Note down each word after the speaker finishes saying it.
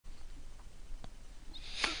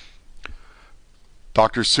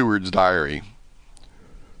Dr. Seward's Diary.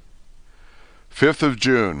 5th of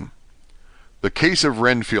June. The case of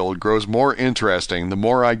Renfield grows more interesting the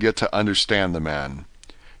more I get to understand the man.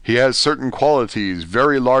 He has certain qualities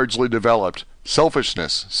very largely developed: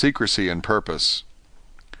 selfishness, secrecy, and purpose.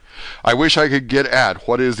 I wish I could get at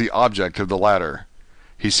what is the object of the latter.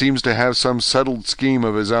 He seems to have some settled scheme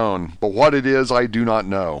of his own, but what it is I do not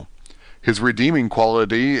know. His redeeming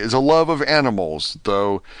quality is a love of animals,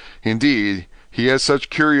 though, indeed, he has such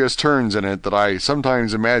curious turns in it that I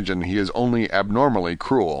sometimes imagine he is only abnormally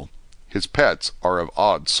cruel. His pets are of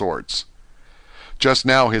odd sorts. Just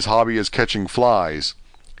now his hobby is catching flies.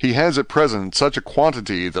 He has at present such a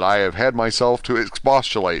quantity that I have had myself to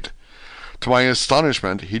expostulate. To my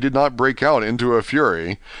astonishment, he did not break out into a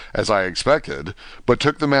fury, as I expected, but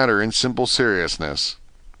took the matter in simple seriousness.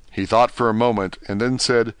 He thought for a moment, and then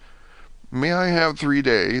said, "May I have 3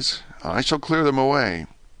 days? I shall clear them away."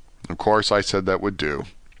 Of course I said that would do.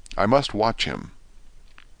 I must watch him.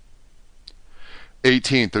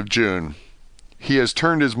 18th of June. He has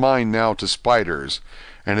turned his mind now to spiders,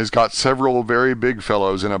 and has got several very big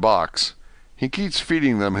fellows in a box. He keeps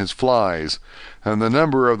feeding them his flies, and the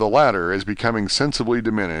number of the latter is becoming sensibly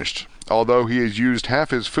diminished, although he has used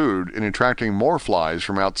half his food in attracting more flies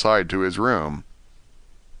from outside to his room.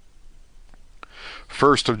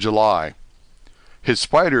 1st of July. His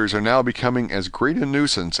spiders are now becoming as great a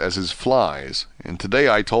nuisance as his flies, and today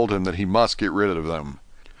I told him that he must get rid of them.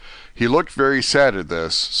 He looked very sad at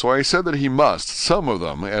this, so I said that he must, some of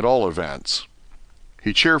them, at all events.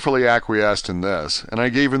 He cheerfully acquiesced in this, and I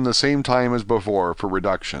gave him the same time as before for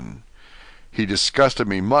reduction. He disgusted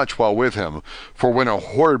me much while with him, for when a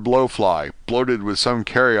horrid blowfly, bloated with some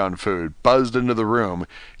carrion food, buzzed into the room,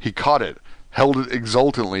 he caught it, held it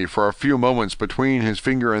exultantly for a few moments between his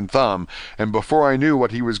finger and thumb, and before I knew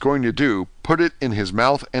what he was going to do, put it in his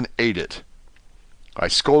mouth and ate it. I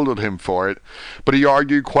scolded him for it, but he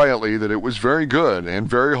argued quietly that it was very good and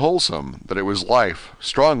very wholesome, that it was life,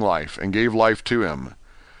 strong life, and gave life to him.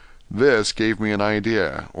 This gave me an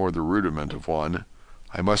idea, or the rudiment of one.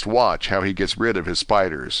 I must watch how he gets rid of his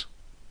spiders.